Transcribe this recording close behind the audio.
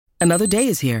Another day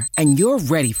is here, and you're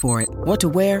ready for it. What to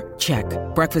wear? Check.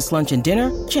 Breakfast, lunch, and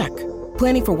dinner? Check.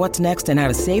 Planning for what's next and how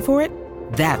to save for it?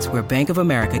 That's where Bank of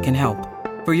America can help.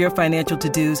 For your financial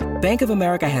to-dos, Bank of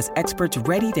America has experts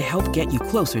ready to help get you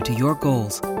closer to your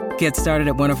goals. Get started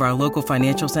at one of our local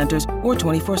financial centers or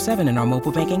 24/7 in our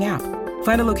mobile banking app.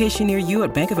 Find a location near you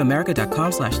at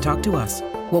bankofamerica.com/talktous.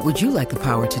 What would you like the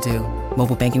power to do?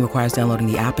 Mobile banking requires downloading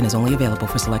the app and is only available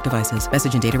for select devices.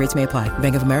 Message and data rates may apply.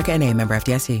 Bank of America N.A., member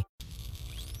FDIC.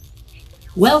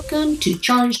 Welcome to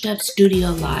Charged Up Studio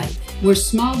Live, where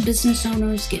small business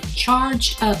owners get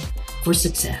charged up for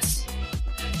success.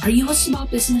 Are you a small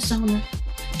business owner?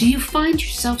 Do you find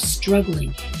yourself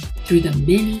struggling through the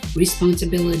many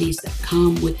responsibilities that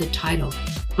come with the title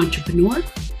entrepreneur?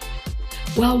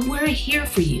 Well, we're here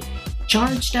for you.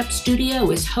 Charged Up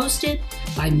Studio is hosted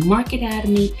by Market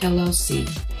Atomy LLC,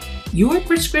 your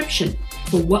prescription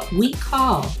for what we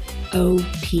call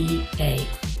OPA.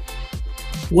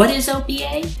 What is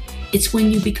OPA? It's when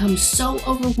you become so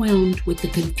overwhelmed with the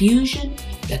confusion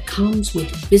that comes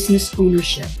with business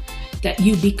ownership that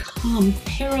you become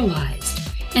paralyzed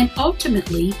and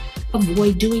ultimately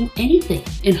avoid doing anything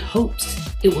in hopes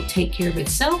it will take care of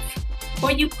itself,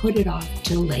 or you put it off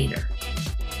till later.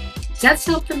 Does that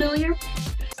sound familiar?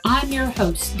 I'm your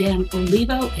host, Dan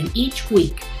Olivo, and each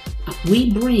week we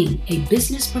bring a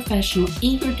business professional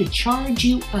eager to charge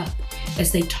you up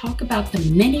as they talk about the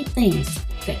many things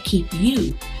that keep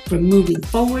you from moving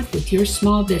forward with your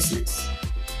small business.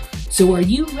 So are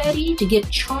you ready to get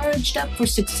charged up for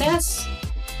success?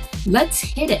 Let's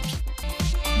hit it.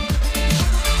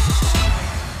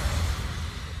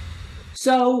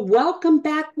 So welcome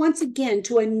back once again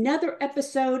to another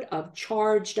episode of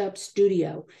Charged Up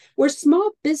Studio, where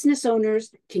small business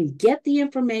owners can get the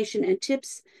information and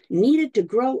tips needed to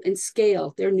grow and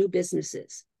scale their new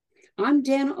businesses. I'm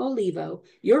Dana Olivo,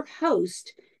 your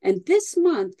host, and this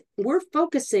month we're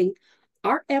focusing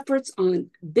our efforts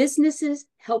on businesses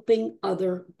helping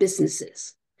other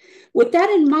businesses. With that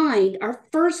in mind, our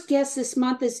first guest this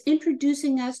month is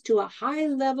introducing us to a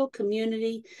high-level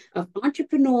community of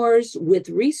entrepreneurs with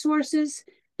resources,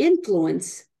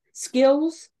 influence,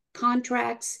 skills,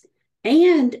 contracts,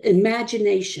 and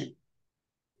imagination.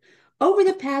 Over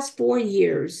the past 4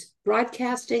 years,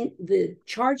 broadcasting the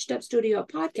Charged Up Studio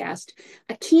podcast,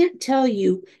 I can't tell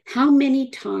you how many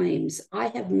times I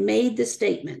have made the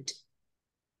statement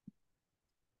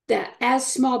that as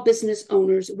small business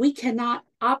owners, we cannot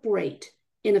operate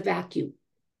in a vacuum.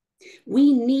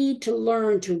 We need to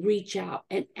learn to reach out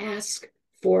and ask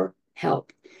for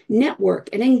help, network,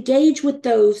 and engage with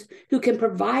those who can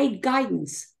provide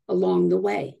guidance along the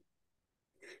way.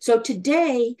 So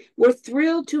today, we're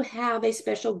thrilled to have a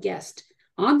special guest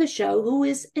on the show who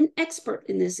is an expert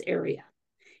in this area.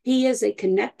 He is a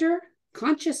connector,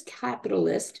 conscious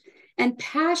capitalist, and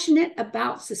passionate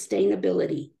about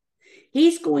sustainability.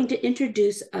 He's going to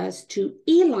introduce us to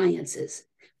eLiances,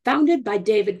 founded by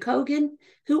David Kogan,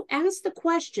 who asked the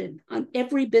question on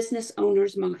every business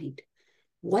owner's mind: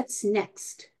 what's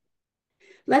next?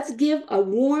 Let's give a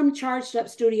warm Charged Up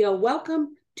Studio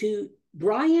welcome to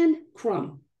Brion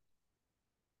Crum.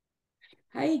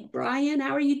 Hey, Brion,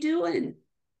 how are you doing?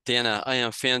 Dana, I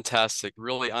am fantastic.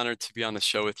 Really honored to be on the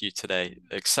show with you today.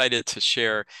 Excited to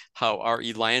share how our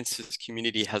eLiances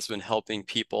community has been helping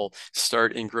people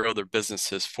start and grow their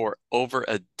businesses for over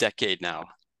a decade now.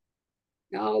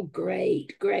 Oh,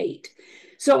 great, great.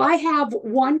 So I have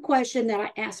one question that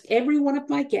I ask every one of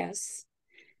my guests,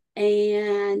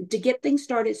 and to get things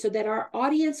started so that our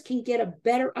audience can get a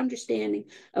better understanding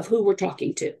of who we're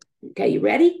talking to. Okay, you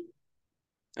ready?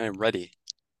 I am ready.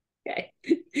 Okay.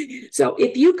 So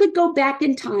if you could go back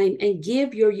in time and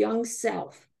give your young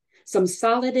self some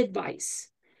solid advice,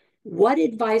 what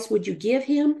advice would you give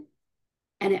him,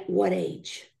 and at what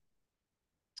age?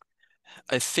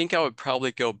 I think I would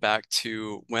probably go back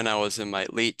to when I was in my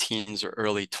late teens or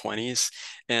early 20s.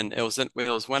 And it was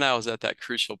when I was at that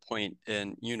crucial point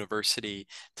in university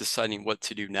deciding what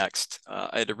to do next.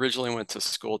 I had originally went to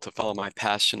school to follow my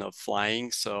passion of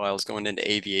flying. So I was going into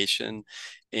aviation,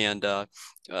 and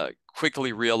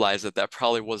quickly realized that that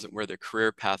probably wasn't where the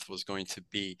career path was going to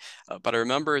be. But I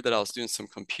remember that I was doing some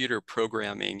computer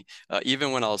programming.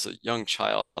 Even when I was a young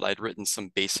child, I'd written some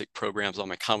basic programs on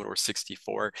my Commodore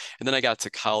 64. And then I got to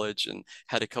college and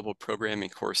had a couple of programming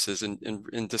courses,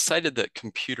 and decided that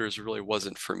computers really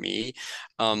wasn't for me.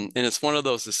 And it's one of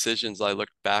those decisions I look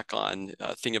back on,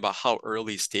 thinking about how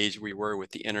early stage we were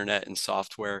with the internet and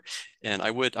software. And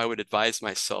I would advise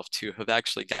myself to have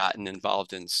actually gotten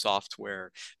involved in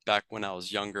software back when I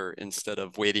was younger, instead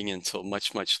of waiting until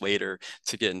much later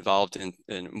to get involved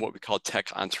in what we call tech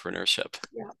entrepreneurship.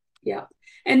 Yeah. Yeah.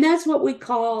 And that's what we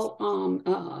call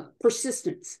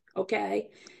persistence. Okay.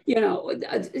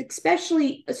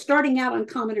 Especially starting out on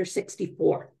Commodore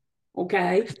 64.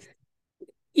 Okay.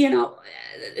 You know,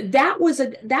 that was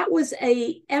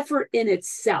a effort in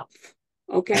itself.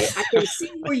 Okay. I can see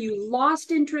where you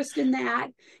lost interest in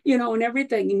that, and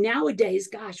everything. Nowadays,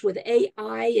 gosh, with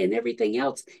AI and everything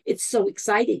else, it's so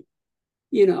exciting.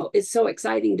 It's so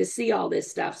exciting to see all this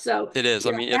stuff. So, It is.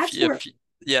 I mean, that's where, if you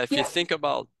yeah, think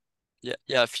about, yeah,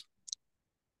 if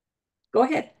go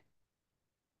ahead.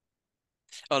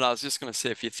 Oh, no, I was just going to say,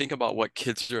 if you think about what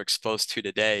kids are exposed to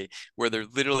today, where they're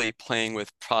literally playing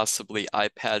with possibly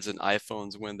iPads and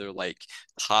iPhones when they're like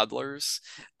toddlers,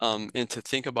 and to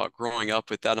think about growing up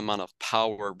with that amount of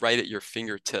power right at your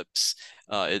fingertips,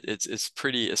 it's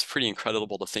pretty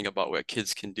incredible to think about what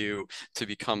kids can do to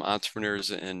become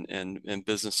entrepreneurs and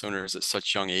business owners at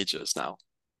such young ages now.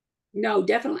 No,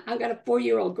 definitely. I've got a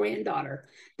 4-year-old granddaughter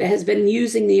that has been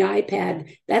using the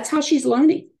iPad. That's how she's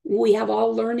learning. We have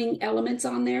all learning elements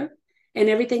on there and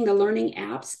everything, the learning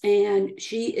apps. And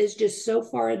she is just so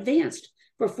far advanced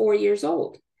for 4 years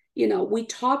old. We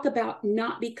talk about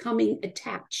not becoming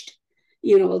attached,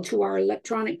 to our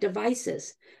electronic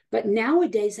devices. But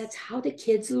nowadays, that's how the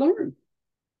kids learn.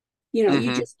 You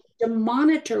Hmm. just have to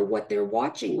monitor what they're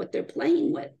watching, what they're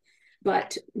playing with.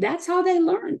 But that's how they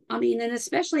learn. I mean, and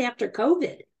especially after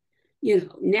COVID,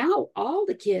 now all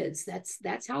the kids,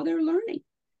 that's how they're learning.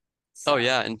 Oh So,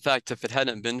 yeah. In fact, if it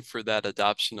hadn't been for that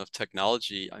adoption of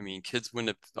technology, I mean, kids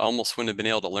wouldn't have been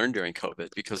able to learn during COVID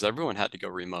because everyone had to go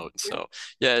remote. yeah, So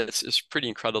yeah, it's pretty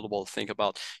incredible to think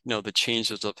about, the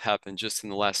changes that have happened just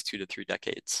in the last 2 to 3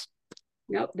 decades.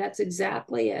 nope, that's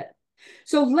exactly it.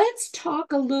 So let's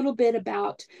talk a little bit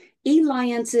about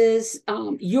eLiances,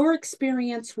 your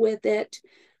experience with it.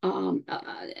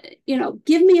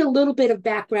 Give me a little bit of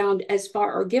background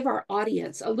or give our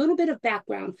audience a little bit of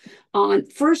background on,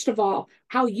 first of all,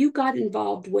 how you got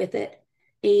involved with it,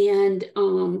 and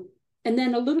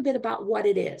then a little bit about what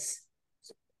it is.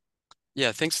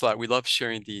 Yeah, thanks a lot. We love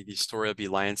sharing the story of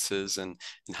eLiances and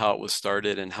how it was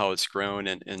started and how it's grown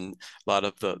and a lot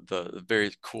of the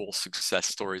very cool success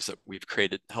stories that we've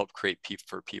helped create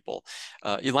for people.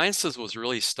 eLiances was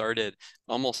really started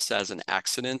almost as an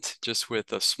accident, just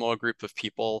with a small group of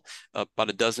people, about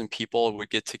a dozen people would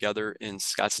get together in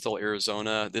Scottsdale,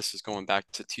 Arizona. This is going back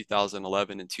to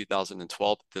 2011 and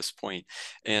 2012 at this point.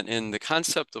 And the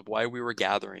concept of why we were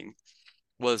gathering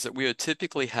was that we would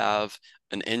typically have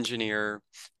an engineer,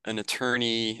 an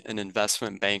attorney, an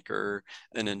investment banker,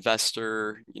 an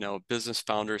investor, business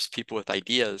founders, people with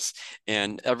ideas,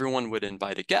 and everyone would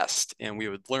invite a guest and we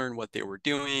would learn what they were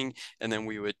doing. And then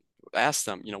we would ask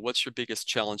them, what's your biggest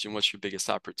challenge and what's your biggest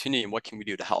opportunity and what can we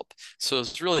do to help? So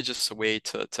it's really just a way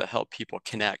to help people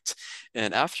connect.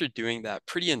 And after doing that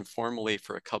pretty informally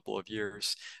for a couple of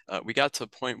years, we got to a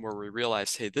point where we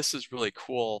realized, hey, this is really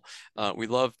cool. We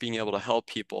love being able to help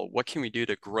people. What can we do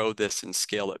to grow this and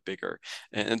scale it bigger?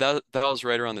 And that was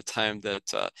right around the time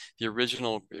that the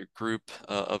original group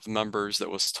of members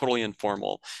that was totally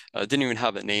informal, didn't even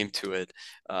have a name to it,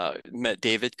 met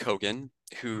David Kogan,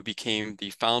 who became the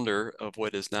founder of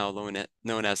what is now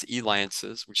known as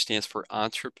eLiances, which stands for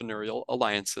Entrepreneurial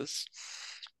Alliances.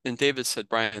 And David said,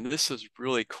 Brian, this is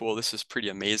really cool. This is pretty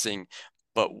amazing.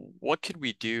 But what could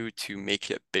we do to make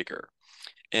it bigger?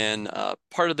 And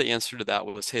part of the answer to that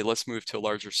was, hey, let's move to a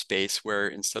larger space where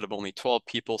instead of only 12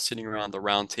 people sitting around the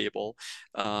round table,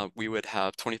 we would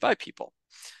have 25 people.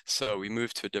 So we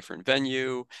moved to a different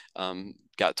venue,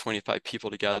 got 25 people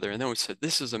together, and then we said,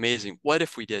 this is amazing. What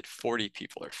if we did 40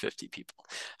 people or 50 people?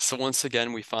 So once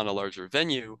again, we found a larger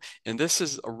venue, and this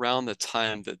is around the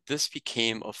time that this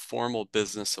became a formal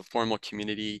business, a formal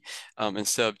community,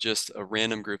 instead of just a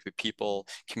random group of people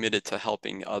committed to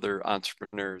helping other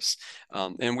entrepreneurs.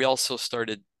 And we also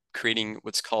started creating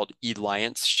what's called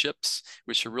eLianceships,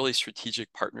 which are really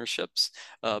strategic partnerships.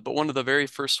 But one of the very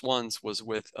first ones was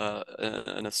with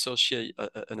an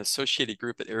associated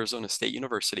group at Arizona State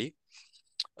University,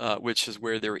 which is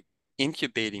where they're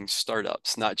incubating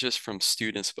startups, not just from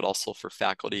students, but also for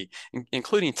faculty,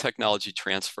 including technology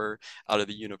transfer out of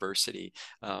the university.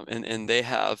 And they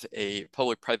have a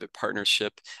public-private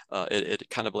partnership at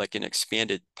kind of like an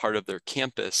expanded part of their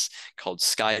campus called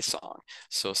SkySong.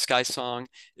 So SkySong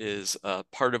is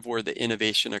part of where the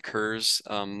innovation occurs,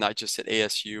 not just at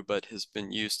ASU, but has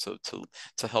been used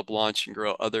to help launch and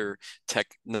grow other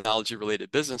technology-related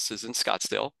businesses in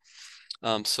Scottsdale.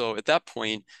 So at that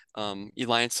point,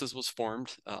 eLiances was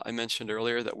formed. I mentioned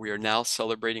earlier that we are now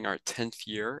celebrating our 10th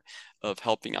year. of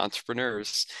helping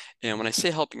entrepreneurs. And when I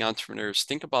say helping entrepreneurs,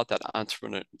 think about that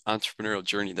entrepreneurial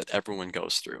journey that everyone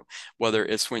goes through, whether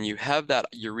it's when you have that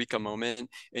eureka moment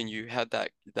and you have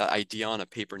that idea on a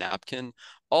paper napkin,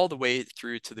 all the way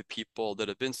through to the people that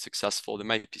have been successful. They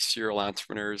might be serial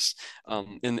entrepreneurs,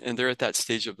 and they're at that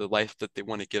stage of their life that they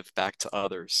want to give back to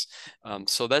others.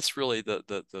 So that's really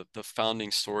the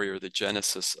founding story or the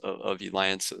genesis of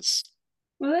eLiances.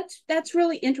 Well, that's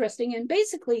really interesting. And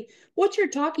basically, what you're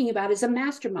talking about is a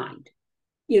mastermind.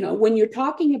 You know, when you're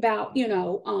talking about,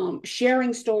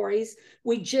 sharing stories,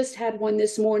 we just had one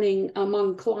this morning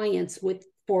among clients with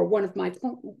for one of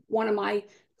my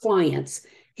clients,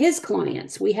 his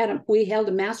clients. We held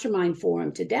a mastermind for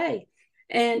him today,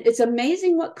 and it's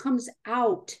amazing what comes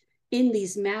out in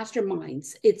these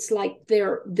masterminds. It's like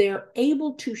they're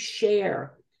able to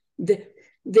share the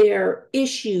their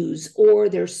issues or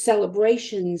their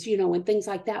celebrations, and things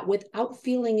like that without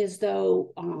feeling as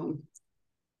though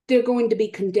they're going to be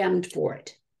condemned for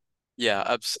it.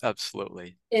 Yeah,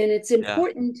 absolutely. And it's Yeah.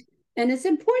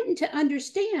 important, to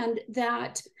understand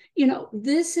that,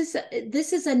 this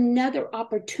is another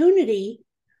opportunity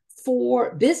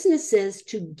for businesses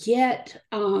to get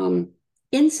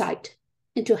insight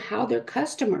into how their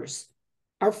customers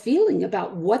are feeling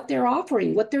about what they're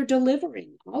offering, what they're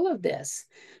delivering, all of this.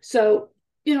 So,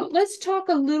 let's talk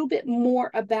a little bit more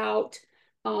about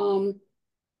um,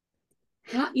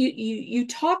 how you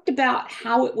talked about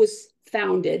how it was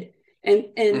founded, and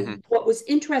Hmm. what was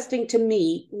interesting to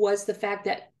me was the fact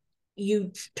that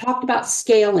you talked about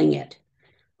scaling it.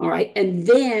 All right, and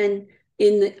then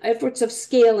in the efforts of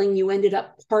scaling, you ended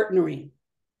up partnering,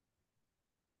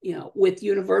 with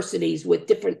universities, with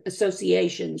different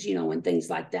associations, and things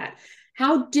like that.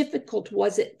 How difficult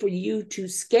was it for you to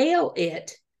scale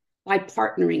it by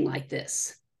partnering like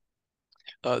this?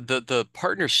 The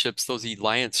partnerships, those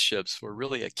alliance ships, were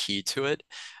really a key to it.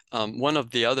 One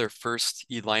of the other first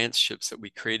alliance ships that we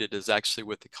created is actually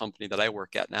with the company that I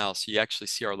work at now. So you actually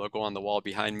see our logo on the wall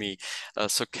behind me.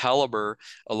 So Caliber,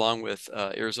 along with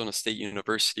Arizona State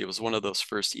University, was one of those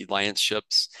first alliance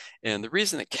ships. And the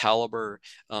reason that Caliber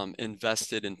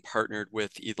invested and partnered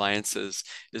with eLiances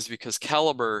is because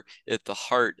Caliber, at the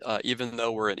heart, even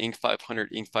though we're an Inc.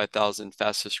 500, Inc. 5000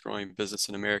 fastest growing business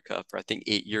in America for I think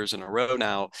 8 years in a row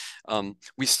now,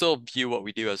 we still view what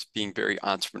we do as being very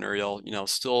entrepreneurial.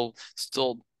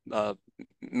 Still uh,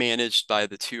 managed by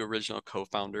the two original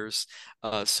co-founders.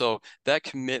 So that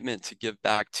commitment to give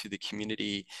back to the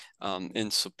community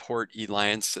and support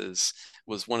eLiances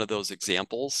was one of those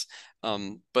examples.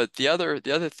 But the other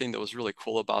thing that was really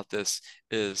cool about this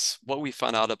is what we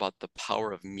found out about the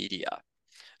power of media.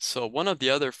 So one of the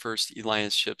other first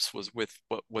eLiance ships was with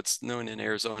what's known in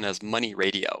Arizona as Money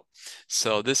Radio.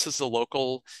 So this is a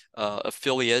local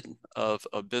affiliate of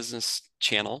a business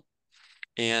channel.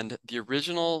 And the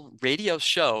original radio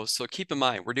show, so keep in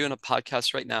mind, we're doing a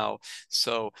podcast right now.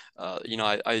 So,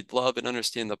 I love and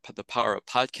understand the power of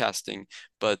podcasting,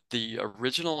 but the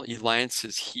original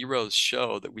eLiances Heroes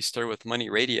show that we started with Money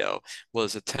Radio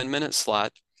was a 10-minute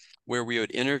slot where we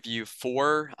would interview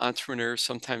four entrepreneurs.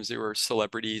 Sometimes they were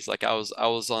celebrities. Like I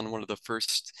was on one of the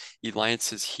first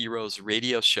eLiances Heroes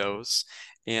radio shows.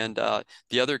 And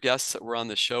the other guests that were on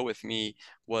the show with me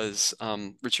was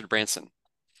Richard Branson.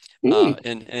 Mm.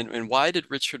 And why did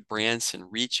Richard Branson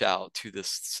reach out to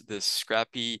this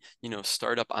scrappy,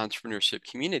 startup entrepreneurship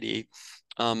community?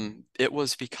 It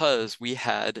was because we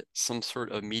had some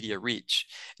sort of media reach,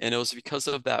 and it was because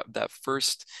of that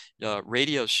first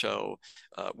radio show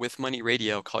with Money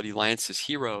Radio called eLiances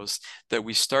Heroes that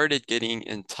we started getting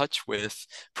in touch with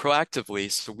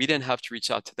proactively. So we didn't have to reach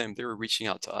out to them; they were reaching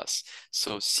out to us.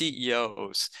 So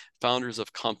CEOs, founders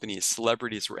of companies,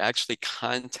 celebrities were actually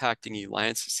contacting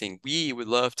eLiances saying, "We would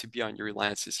love to be on your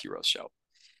eLiances Heroes show."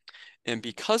 And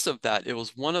because of that, it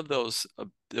was one of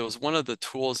the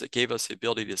tools that gave us the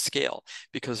ability to scale.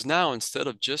 Because now, instead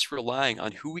of just relying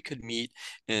on who we could meet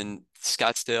in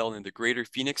Scottsdale and the greater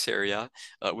Phoenix area,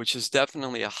 which is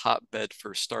definitely a hotbed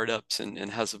for startups and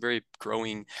has a very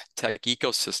growing tech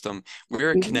ecosystem,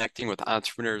 we're Mhm. connecting with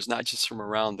entrepreneurs, not just from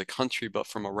around the country, but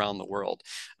from around the world.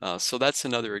 So that's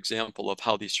another example of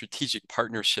how these strategic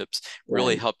partnerships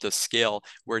really Right. helped us scale,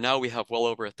 where now we have well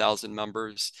over 1,000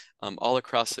 members all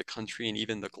across the country and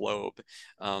even the globe.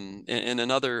 And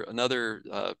another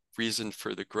reason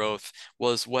for the growth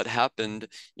was what happened,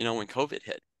 when COVID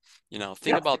hit.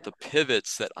 Think Yep. about the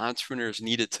pivots that entrepreneurs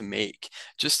needed to make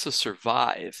just to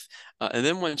survive. And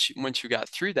then once you got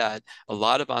through that, a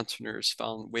lot of entrepreneurs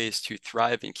found ways to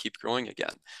thrive and keep growing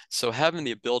again. So having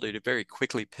the ability to very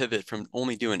quickly pivot from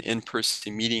only doing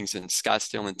in-person meetings in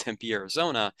Scottsdale and Tempe,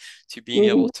 Arizona, to being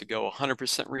able Hmm. to go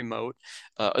 100% remote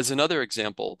is another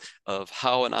example of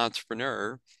how an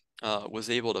entrepreneur was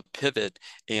able to pivot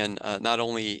and not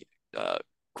only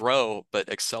grow, but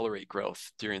accelerate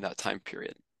growth during that time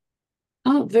period.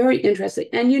 Oh, very interesting.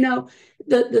 And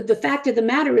the fact of the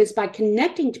matter is by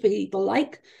connecting to people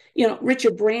like,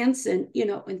 Richard Branson,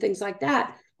 and things like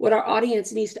that, what our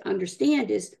audience needs to understand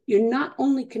is you're not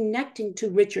only connecting to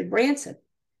Richard Branson,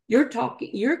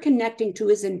 you're connecting to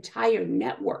his entire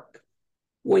network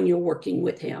when you're working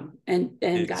with him and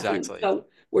got him. Exactly. So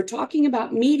we're talking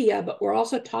about media, but we're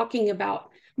also talking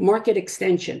about market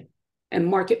extension and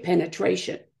market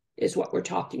penetration is what we're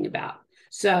talking about.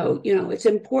 So, it's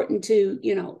important to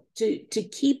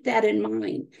keep that in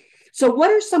mind. So what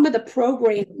are some of the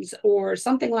programs or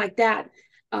something like that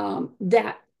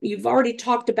that you've already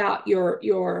talked about your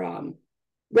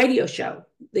radio show,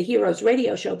 the Heroes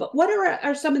radio show, but what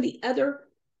are some of the other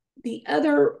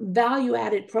value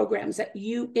added programs that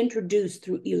you introduced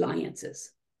through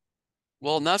eLiances?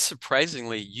 Well, not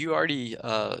surprisingly, you already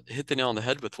hit the nail on the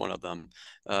head with one of them.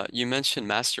 You mentioned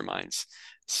masterminds.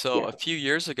 So a Yeah. few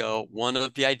years ago, one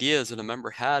of the ideas that a member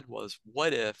had was,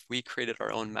 what if we created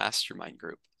our own mastermind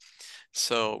group?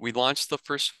 So we launched the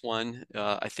first one,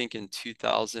 I think in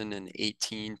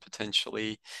 2018,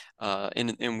 potentially,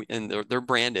 and they're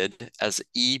branded as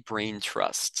e-brain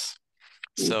trusts.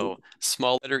 Mm-hmm. So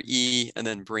small letter E and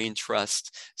then Brain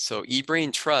Trust. So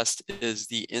eBrain Trust is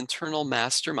the internal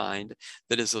mastermind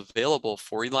that is available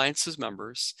for eLiances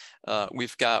members.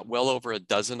 We've got well over a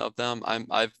dozen of them.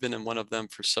 I've been in one of them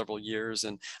for several years,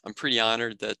 and I'm pretty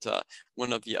honored that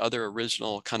one of the other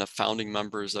original kind of founding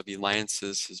members of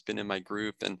eLiances has been in my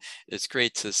group. And it's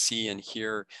great to see and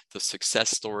hear the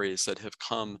success stories that have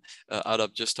come out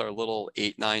of just our little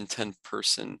 8, 9, 10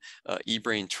 person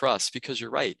eBrain Trust, because you're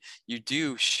right, you do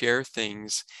share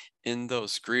things in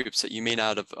those groups that you may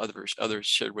not have others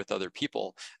shared with other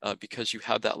people because you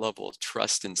have that level of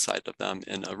trust inside of them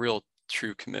and a real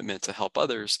true commitment to help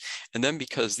others. And then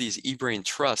because these eBrain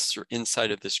trusts are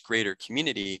inside of this greater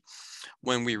community,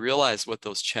 when we realize what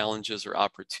those challenges or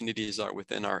opportunities are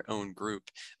within our own group,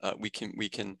 we can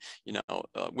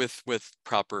with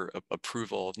proper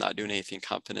approval of not doing anything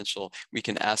confidential, we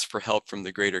can ask for help from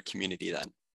the greater community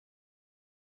then.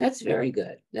 That's very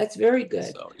good. That's very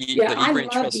good. So Yeah, the I eBrain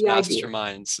love Trust the idea.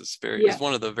 Masterminds is Yeah,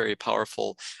 one of the very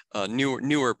powerful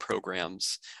newer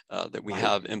programs that we right.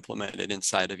 have implemented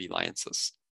inside of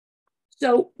eLiances.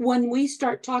 So when we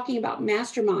start talking about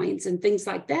masterminds and things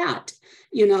like that,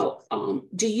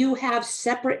 do you have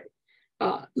separate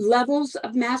levels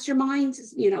of masterminds,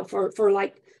 for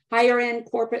like higher end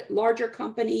corporate, larger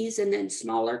companies and then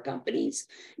smaller companies?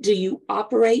 Do you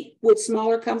operate with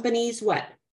smaller companies? What?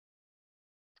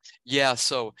 Yeah,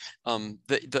 so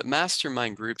the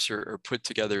mastermind groups are put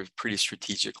together pretty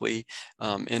strategically.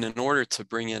 And in order to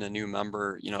bring in a new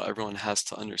member, everyone has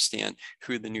to understand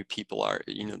who the new people are,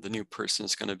 the new person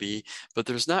is going to be. But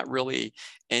there's not really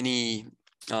any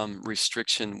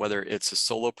restriction, whether it's a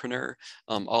solopreneur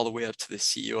all the way up to the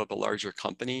CEO of a larger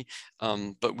company.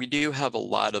 But we do have a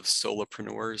lot of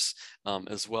solopreneurs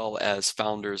as well as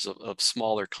founders of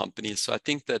smaller companies. So I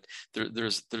think that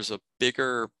there's a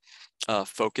bigger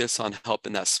focus on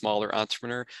helping that smaller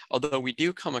entrepreneur. Although we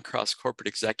do come across corporate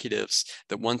executives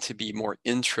that want to be more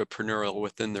intrapreneurial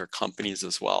within their companies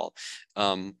as well.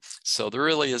 So there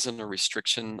really isn't a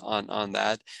restriction on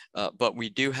that, but we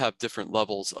do have different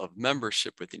levels of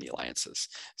membership within eLiances.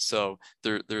 So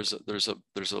there's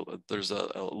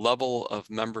a level of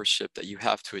membership that you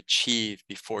have to achieve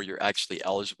before you're actually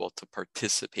eligible to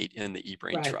participate in the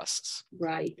eBrain Right, trusts.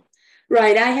 right,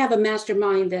 right. I have a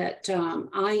mastermind that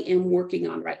I am working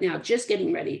on right now, just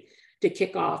getting ready to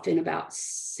kick off in about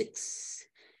six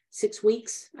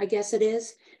weeks, I guess it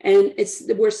is. And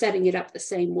we're setting it up the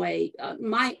same way.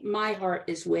 My heart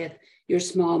is with your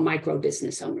small micro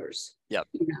business owners, Yep.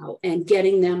 and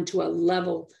getting them to a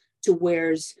level to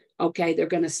where's okay, they're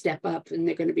going to step up and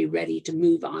they're going to be ready to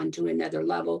move on to another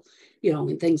level,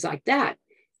 and things like that.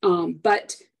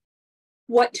 But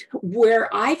where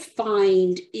I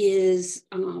find is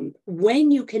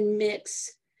when you can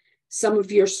mix some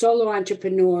of your solo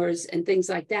entrepreneurs and things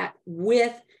like that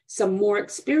with some more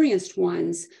experienced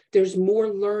ones, there's more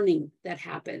learning that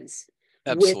happens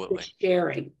with the Absolutely.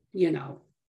 sharing.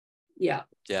 Yeah.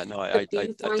 Yeah, no, So I, do I,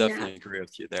 you I find that? definitely agree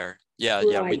with you there. Yeah,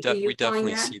 we Right. Do we you find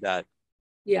definitely that? see that.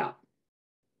 Yeah.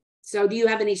 So do you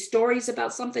have any stories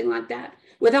about something like that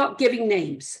without giving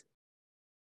names?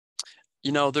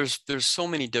 You know, there's so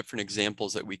many different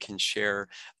examples that we can share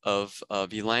of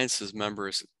eLiances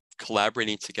members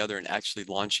collaborating together and actually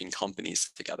launching companies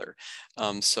together.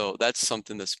 So that's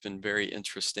something that's been very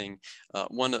interesting.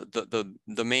 One of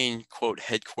the main quote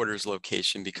headquarters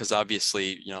location, because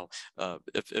obviously, you know,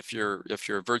 if you're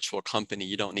a virtual company,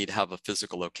 you don't need to have a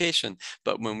physical location.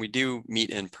 But when we do meet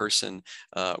in person,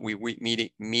 we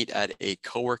meet at a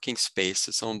co-working space.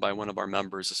 It's owned by one of our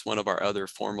members. It's one of our other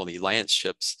formal alliance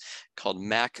ships called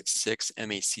MAC6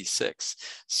 MAC6.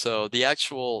 So the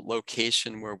actual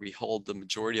location where we hold the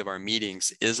majority of our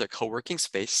meetings is a co-working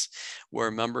space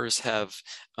where members have,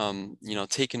 you know,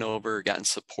 taken over, gotten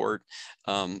support,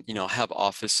 you know, have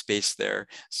office space there.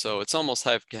 So it's almost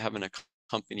like having a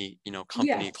company, you know,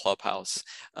 company Yeah. clubhouse.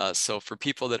 So for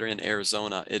people that are in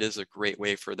Arizona, it is a great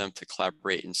way for them to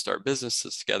collaborate and start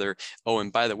businesses together. Oh,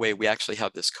 and by the way, we actually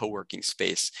have this co-working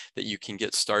space that you can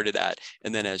get started at.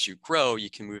 And then as you grow, you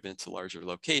can move into larger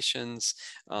locations.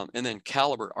 And then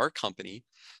Caliber, our company,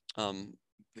 um,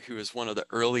 who is one of the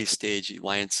early stage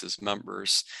eLiances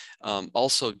members,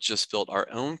 also just built our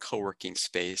own co-working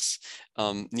space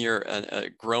near a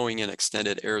growing and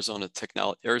extended Arizona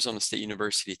State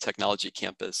University technology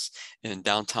campus in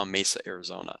downtown Mesa,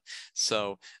 Arizona.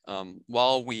 So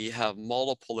while we have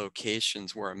multiple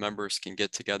locations where our members can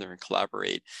get together and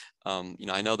collaborate, you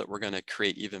know, I know that we're going to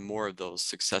create even more of those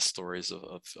success stories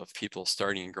of people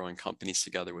starting and growing companies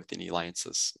together within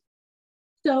eLiances.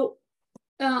 So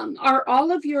are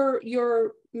all of your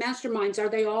masterminds, are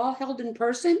they all held in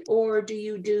person or do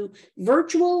you do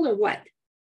virtual or what?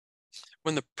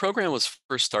 When the program was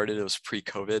first started, it was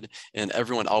pre-COVID and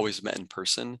everyone always met in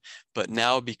person. But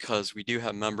now, because we do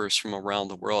have members from around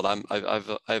the world, I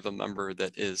have a member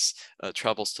that is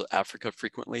travels to Africa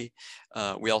frequently.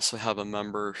 We also have a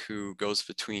member who goes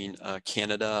between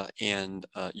Canada and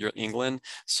England.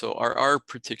 So our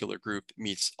particular group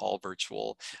meets all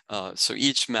virtual. So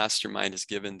each mastermind is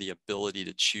given the ability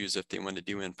to choose if they want to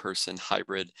do in-person,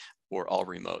 hybrid, or all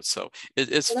remote. So it's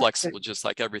Well, that's good. flexible, just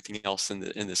like everything else in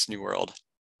this new world.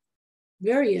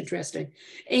 Very interesting.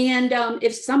 And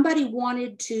if somebody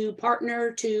wanted to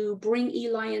partner to bring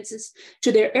eLiances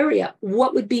to their area,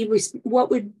 what would be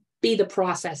the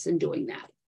process in doing that?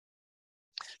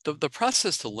 The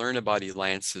process to learn about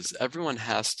eLiances, everyone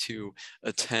has to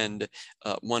attend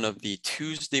one of the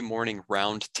Tuesday morning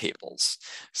roundtables.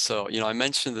 So, you know, I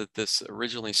mentioned that this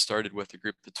originally started with a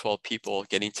group of 12 people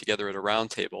getting together at a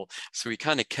roundtable. So we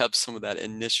kind of kept some of that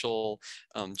initial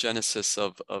genesis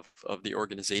of the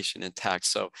organization intact.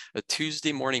 So a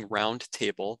Tuesday morning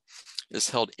roundtable is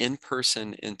held in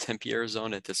person in Tempe,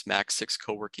 Arizona at this MAC6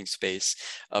 co-working space.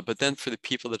 But then for the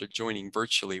people that are joining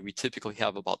virtually, we typically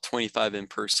have about 25 in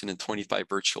person and 25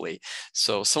 virtually.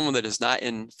 So someone that is not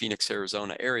in Phoenix,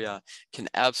 Arizona area can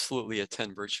absolutely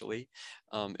attend virtually.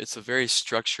 It's a very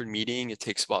structured meeting. It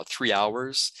takes about 3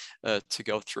 hours to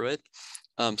go through it.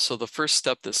 So the first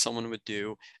step that someone would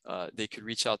do, they could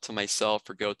reach out to myself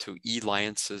or go to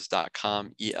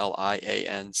eliances.com,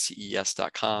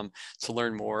 ELIANCES.com to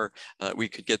learn more. We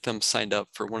could get them signed up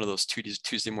for one of those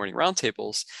Tuesday morning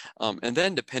roundtables. And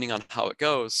then depending on how it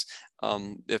goes,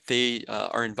 if they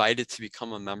are invited to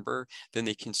become a member, then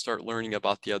they can start learning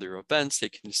about the other events. They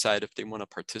can decide if they want to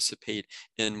participate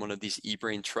in one of these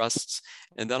eBrain trusts.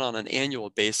 And then on an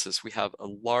annual basis, we have a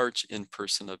large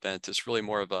in-person event. It's really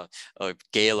more of a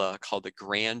gala called the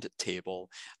Grand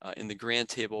Table. And the Grand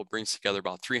Table brings together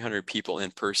about 300 people in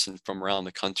person from around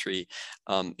the country.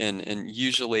 And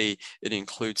usually it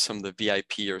includes some of the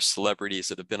VIP or celebrities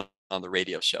that have been on the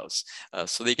radio shows.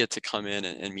 So they get to come in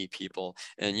and meet people.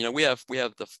 And, you know, we have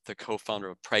the co-founder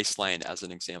of Priceline as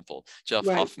an example, Jeff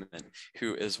Right. Huffman,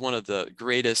 who is one of the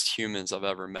greatest humans I've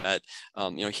ever met.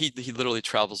 You know, he literally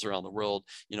travels around the world,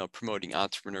 you know, promoting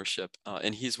entrepreneurship.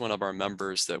 And he's one of our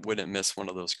members that wouldn't miss one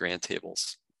of those grand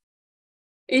tables.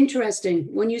 Interesting.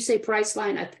 When you say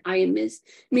Priceline, I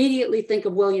immediately think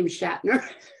of William Shatner.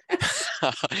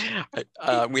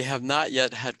 We have not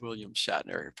yet had William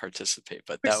Shatner participate,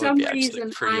 but For that would some be actually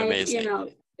reason, pretty amazing.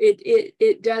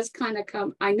 it does kind of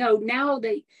come. I know now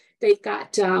they've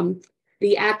got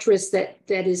the actress that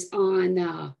is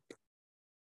on.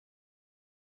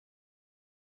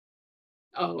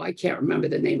 Oh, I can't remember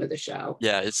the name of the show.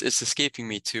 Yeah, it's escaping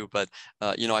me too, but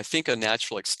you know, I think a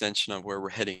natural extension of where we're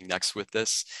heading next with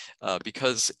this,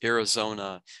 because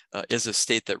Arizona is a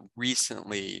state that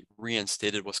recently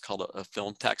reinstated what's called a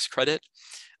film tax credit.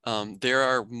 There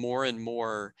are more and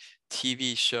more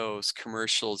TV shows,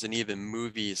 commercials, and even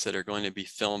movies that are going to be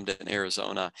filmed in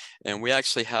Arizona. And we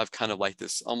actually have kind of like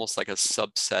this, almost like a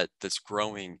subset that's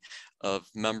growing of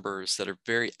members that are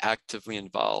very actively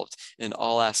involved in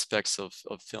all aspects of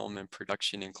film and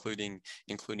production, including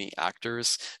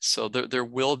actors. So there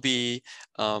will be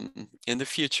in the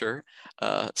future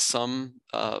some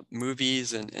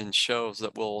movies and shows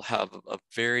that will have a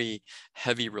very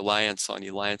heavy reliance on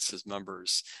eLiances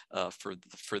members for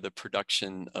the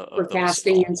production For of those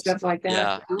casting and films. stuff like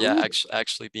that. Yeah,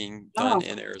 actually being done Oh,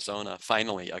 in Arizona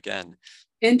finally again.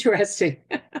 interesting.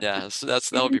 Yeah, so that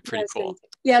would be pretty Interesting. cool.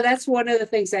 Yeah, that's one of the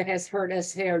things that has hurt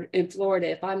us here in Florida.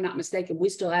 If I'm not mistaken, we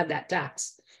still have that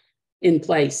tax in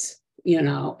place,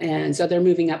 and so they're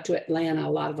moving up to Atlanta. A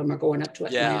lot of them are going up to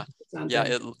Atlanta. Yeah,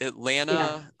 Yeah.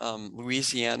 Atlanta,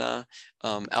 Louisiana,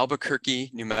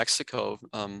 Albuquerque, New Mexico,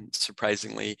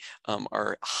 surprisingly,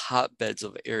 are hotbeds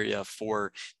of area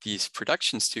for these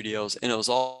production studios, and it was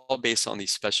all based on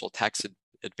these special tax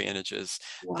advantages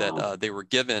that Wow. they were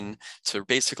given to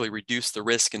basically reduce the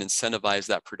risk and incentivize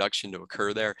that production to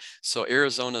occur there. So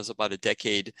Arizona is about a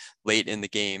decade late in the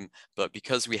game, but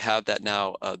because we have that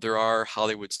now, there are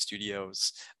Hollywood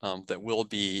studios that will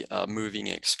be moving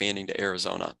and expanding to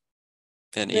Arizona.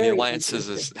 And Very eLiances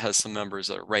interesting. has some members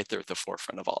that are right there at the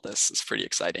forefront of all this. It's pretty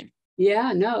exciting.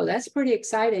 Yeah, no, that's pretty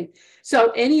exciting.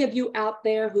 So any of you out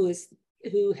there who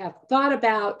have thought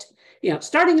about,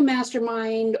 starting a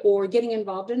mastermind or getting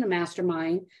involved in a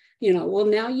mastermind, well,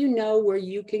 now you know where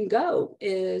you can go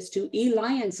is to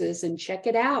eLiances and check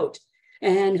it out.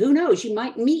 And who knows, you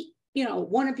might meet,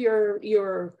 one of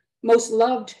your most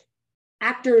loved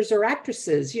actors or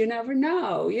actresses. You never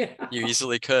know. Yeah. You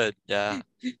easily could. Yeah.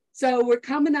 So we're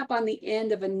coming up on the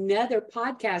end of another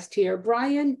podcast here.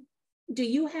 Brion, do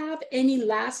you have any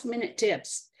last minute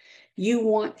tips you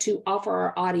want to offer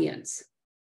our audience?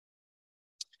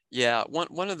 Yeah,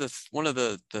 one of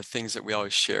the things that we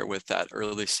always share with that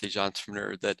early stage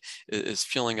entrepreneur that is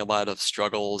feeling a lot of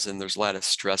struggles and there's a lot of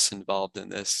stress involved in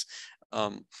this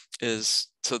is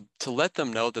to let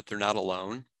them know that they're not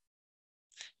alone.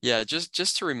 Yeah,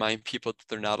 just to remind people that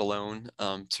they're not alone,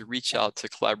 to reach out, to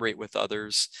collaborate with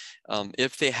others.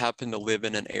 If they happen to live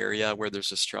in an area where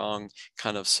there's a strong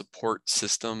kind of support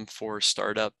system for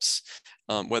startups,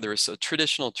 whether it's a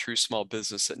traditional true small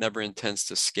business that never intends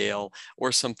to scale,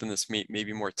 or something that's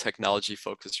maybe more technology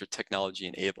focused or technology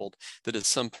enabled, that at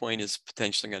some point is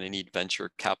potentially going to need venture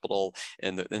capital,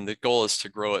 and the goal is to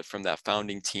grow it from that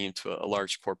founding team to a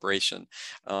large corporation.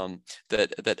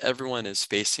 That everyone is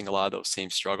facing a lot of those same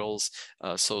struggles.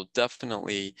 So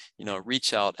definitely,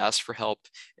 reach out, ask for help,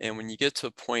 and when you get to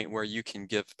a point where you can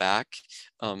give back,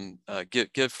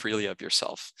 give freely of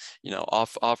yourself.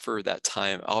 Offer that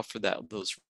time, offer those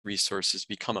resources,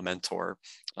 become a mentor.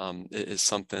 Is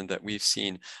something that we've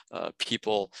seen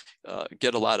people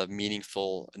get a lot of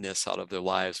meaningfulness out of their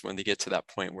lives when they get to that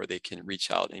point where they can reach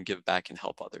out and give back and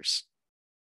help others.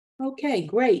 Okay,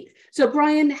 great. So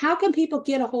Brion, how can people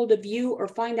get a hold of you or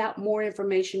find out more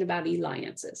information about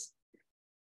eLiances?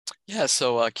 Yeah,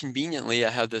 so conveniently, I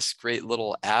have this great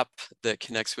little app that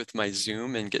connects with my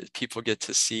Zoom, and people get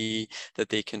to see that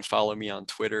they can follow me on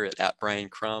Twitter at Brion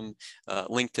Crum,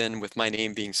 LinkedIn with my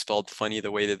name being spelled funny the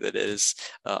way that it is.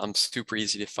 I'm super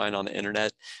easy to find on the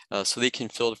internet, so they can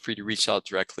feel free to reach out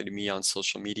directly to me on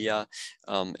social media.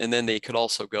 And then they could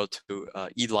also go to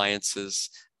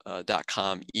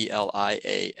eLiances.com,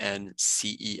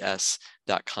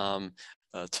 ELIANCES.com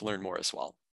to learn more as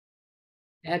well.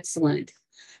 Excellent.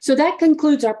 So that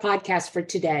concludes our podcast for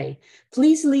today.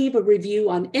 Please leave a review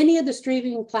on any of the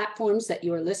streaming platforms that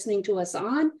you are listening to us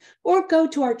on, or go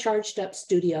to our Charged Up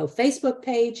Studio Facebook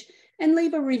page and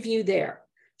leave a review there.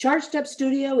 Charged Up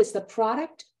Studio is the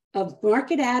product of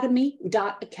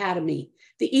marketatomy.academy,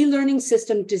 the e-learning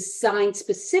system designed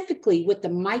specifically with the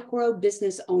micro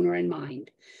business owner in mind.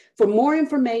 For more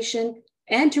information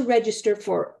and to register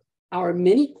for our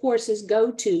mini courses,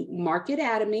 go to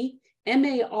marketatomy,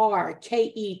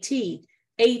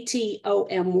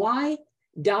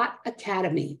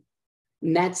 marketatomy.academy.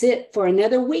 And that's it for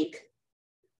another week.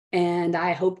 And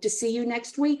I hope to see you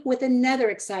next week with another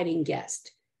exciting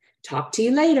guest. Talk to you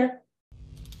later.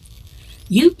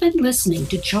 You've been listening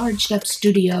to Charged Up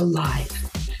Studio Live,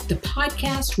 the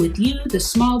podcast with you, the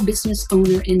small business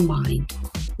owner in mind,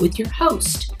 with your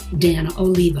host, Dana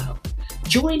Olivo.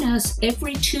 Join us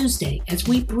every Tuesday as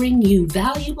we bring you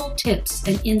valuable tips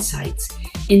and insights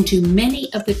into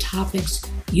many of the topics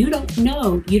you don't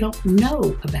know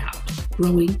about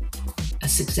growing a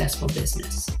successful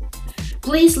business.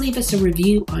 Please leave us a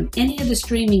review on any of the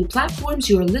streaming platforms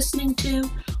you are listening to,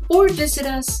 or visit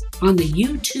us on the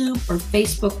YouTube or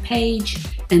Facebook page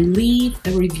and leave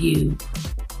a review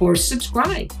or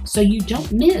subscribe so you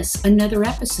don't miss another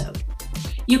episode.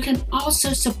 You can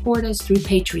also support us through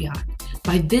Patreon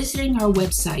by visiting our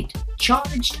website,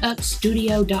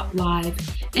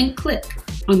 chargedupstudio.live, and click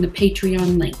on the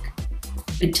Patreon link.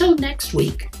 Until next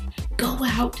week, go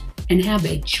out and have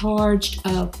a charged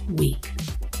up week.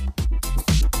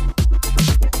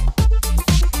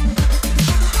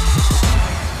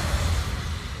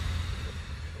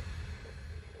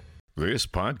 This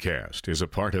podcast is a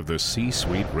part of the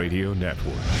C-Suite Radio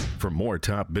Network. For more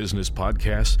top business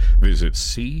podcasts, visit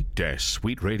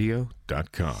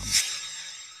c-suiteradio.com.